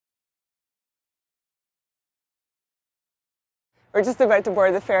We're just about to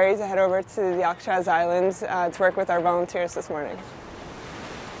board the ferry to head over to the Alcatraz Island to work with our volunteers this morning.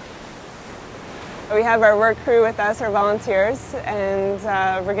 We have our work crew with us, our volunteers, and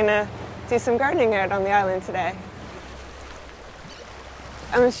we're going to do some gardening out on the island today.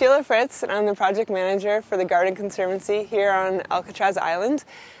 I'm Shelagh Fritz, and I'm the project manager for the Garden Conservancy here on Alcatraz Island.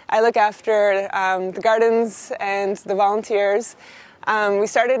 I look after the gardens and the volunteers. We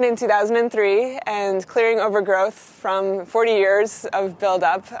started in 2003 and clearing overgrowth from 40 years of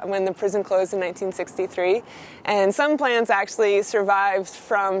build-up when the prison closed in 1963. And some plants actually survived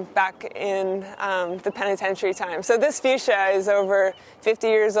from back in the penitentiary time. So this fuchsia is over 50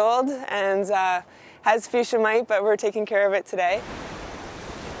 years old and has fuchsia mite, but we're taking care of it today.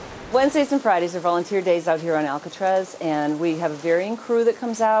 Wednesdays and Fridays are volunteer days out here on Alcatraz, and we have a varying crew that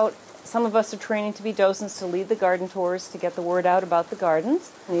comes out. Some of us are training to be docents to lead the garden tours to get the word out about the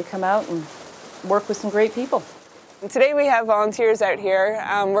gardens. And you come out and work with some great people. And today we have volunteers out here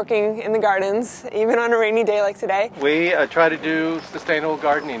working in the gardens, even on a rainy day like today. We try to do sustainable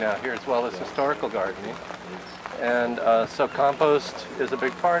gardening out here as well as historical gardening. And so compost is a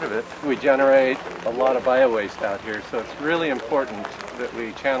big part of it. We generate a lot of bio-waste out here, so it's really important that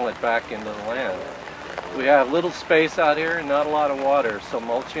we channel it back into the land. We have little space out here and not a lot of water, so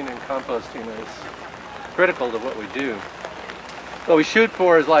mulching and composting is critical to what we do. What we shoot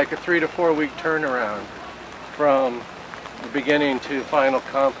for is like a 3 to 4 week turnaround from the beginning to final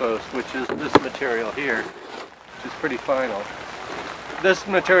compost, which is this material here, which is pretty final. This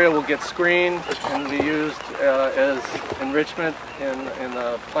material will get screened and be used as enrichment in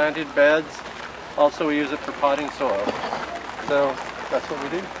the planted beds. Also, we use it for potting soil. So that's what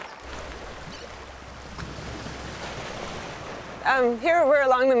we do. Here we're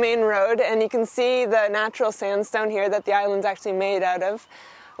along the main road, and you can see the natural sandstone here that the island's actually made out of.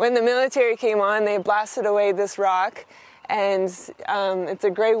 When the military came on, they blasted away this rock, and it's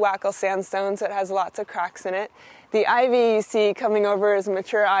a gray wackel sandstone, so it has lots of cracks in it. The ivy you see coming over is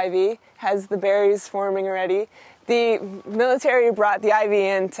mature ivy, has the berries forming already. The military brought the ivy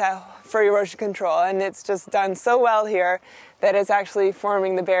in for erosion control, and it's just done so well here that it's actually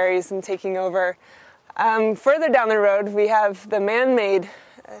forming the berries and taking over. Further down the road, we have the man-made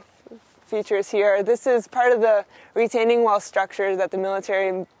features here. This is part of the retaining wall structure that the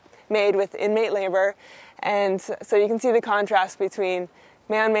military made with inmate labor. And so you can see the contrast between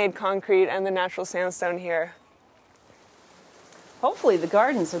man-made concrete and the natural sandstone here. Hopefully the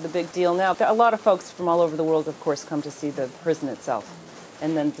gardens are the big deal now. A lot of folks from all over the world, of course, come to see the prison itself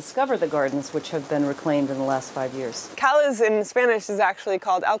and then discover the gardens, which have been reclaimed in the last 5 years. Calas in Spanish is actually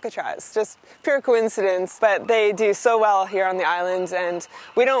called Alcatraz, just pure coincidence, but they do so well here on the island, and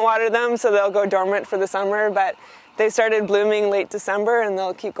we don't water them, so they'll go dormant for the summer, but they started blooming late December, and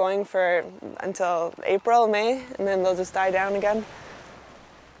they'll keep going until April, May, and then they'll just die down again.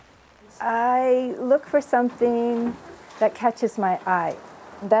 I look for something that catches my eye.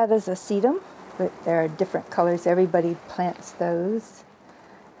 That is a sedum, but there are different colors. Everybody plants those.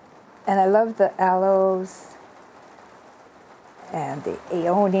 And I love the aloes and the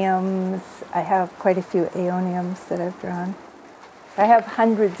aeoniums. I have quite a few aeoniums that I've drawn. I have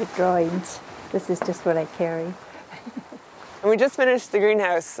hundreds of drawings. This is just what I carry. And we just finished the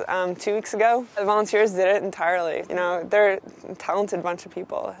greenhouse 2 weeks ago. The volunteers did it entirely. You know, they're a talented bunch of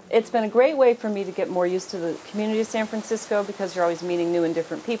people. It's been a great way for me to get more used to the community of San Francisco because you're always meeting new and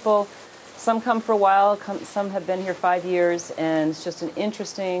different people. Some come for a while, some have been here 5 years, and it's just an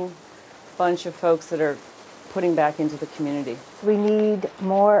interesting bunch of folks that are putting back into the community. We need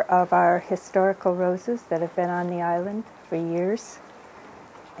more of our historical roses that have been on the island for years,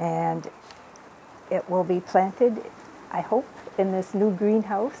 and it will be planted, I hope, in this new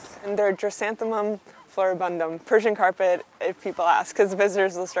greenhouse. And they're Chrysanthemum floribundum, Persian carpet, if people ask, because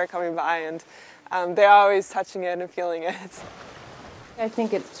visitors will start coming by, and they're always touching it and feeling it. I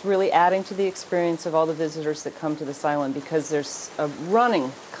think it's really adding to the experience of all the visitors that come to this island because there's a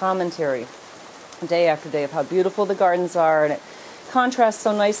running commentary day after day of how beautiful the gardens are, and it contrasts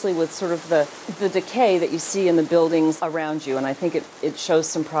so nicely with sort of the decay that you see in the buildings around you, and I think it shows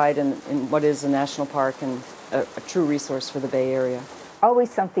some pride in what is a national park and a true resource for the Bay Area.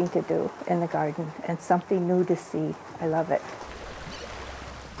 Always something to do in the garden and something new to see. I love it.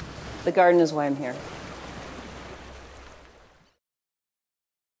 The garden is why I'm here.